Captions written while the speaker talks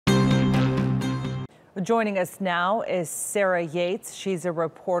Joining us now is Sarah Yates. She's a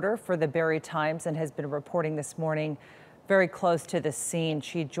reporter for the Barrie Times and has been reporting this morning very close to the scene.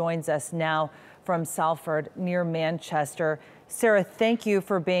 She joins us now from Salford near Manchester. Sarah, thank you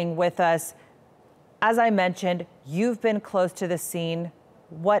for being with us. As I mentioned, you've been close to the scene.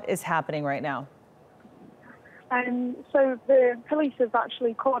 What is happening right now? So the police have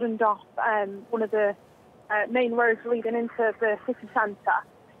actually cordoned off one of the main roads leading into the city centre.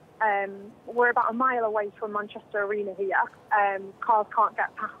 We're about a mile away from Manchester Arena here. Cars can't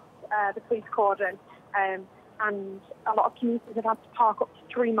get past the police cordon, and a lot of commuters have had to park up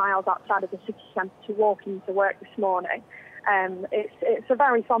to 3 miles outside of the city centre to walk into work this morning. It's a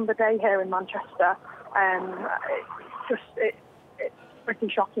very sombre day here in Manchester. It's pretty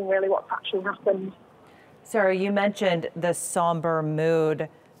shocking, really, what's actually happened. Sarah, you mentioned the somber mood.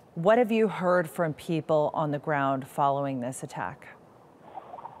 What have you heard from people on the ground following this attack?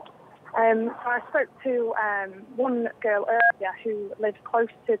 So I spoke to one girl earlier who lives close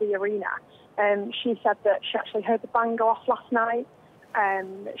to the arena. She said that she actually heard the bang go off last night.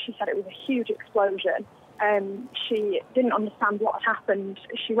 She said it was a huge explosion. She didn't understand what had happened.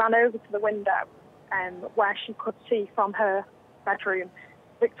 She ran over to the window where she could see from her bedroom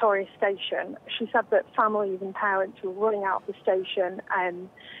Victoria Station. She said that families and parents were running out of the station.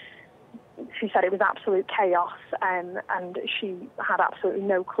 She said it was absolute chaos, and she had absolutely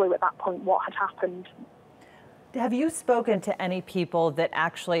no clue at that point what had happened. Have you spoken to any people that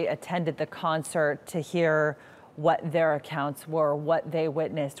actually attended the concert to hear what their accounts were, what they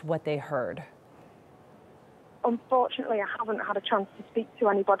witnessed, what they heard? Unfortunately, I haven't had a chance to speak to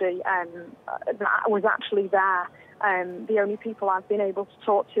anybody that was actually there. The only people I've been able to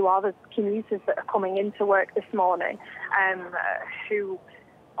talk to are the commuters that are coming into work this morning, who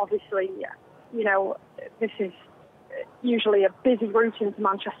obviously, you know, this is usually a busy route into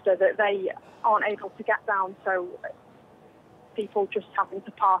Manchester that they aren't able to get down, so people just having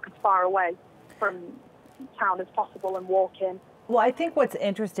to park as far away from town as possible and walk in. Well, I think what's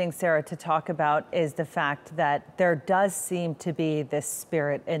interesting, Sarah, to talk about is the fact that there does seem to be this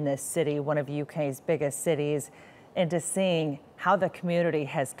spirit in this city, one of UK's biggest cities, into seeing how the community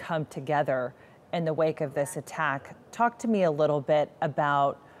has come together in the wake of this attack. Talk to me a little bit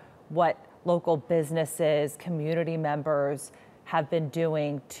about what local businesses, community members have been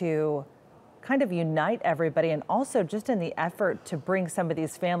doing to kind of unite everybody, and also just in the effort to bring some of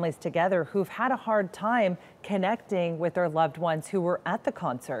these families together who've had a hard time connecting with their loved ones who were at the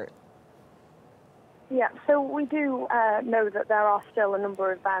concert. Yeah, so we do know that there are still a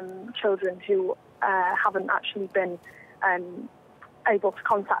number of children who haven't actually been able to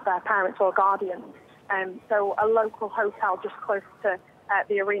contact their parents or guardians. So a local hotel just close to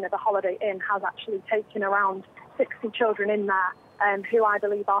the arena, the Holiday Inn, has actually taken around 60 children in there who I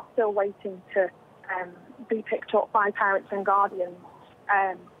believe are still waiting to be picked up by parents and guardians.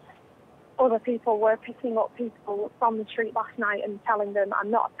 Other people were picking up people from the street last night and telling them,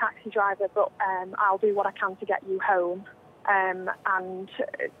 I'm not a taxi driver, but I'll do what I can to get you home. And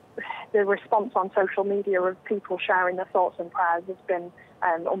the response on social media of people sharing their thoughts and prayers has been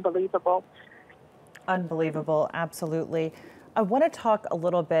unbelievable. Unbelievable, absolutely. I want to talk a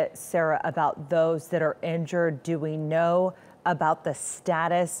little bit, Sarah, about those that are injured. Do we know about the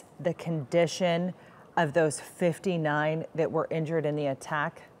status, the condition of those 59 that were injured in the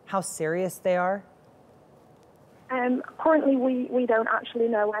attack? How serious they are? Currently, we don't actually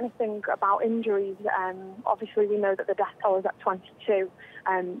know anything about injuries. Obviously, we know that the death toll is at 22,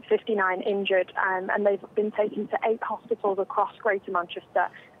 59 injured, and they've been taken to 8 hospitals across Greater Manchester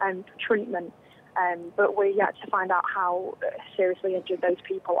for treatment. But we're yet to find out how seriously injured those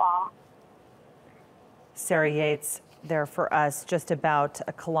people are. Sarah Yates there for us, just about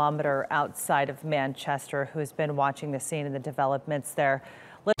a kilometer outside of Manchester, who's been watching the scene and the developments there.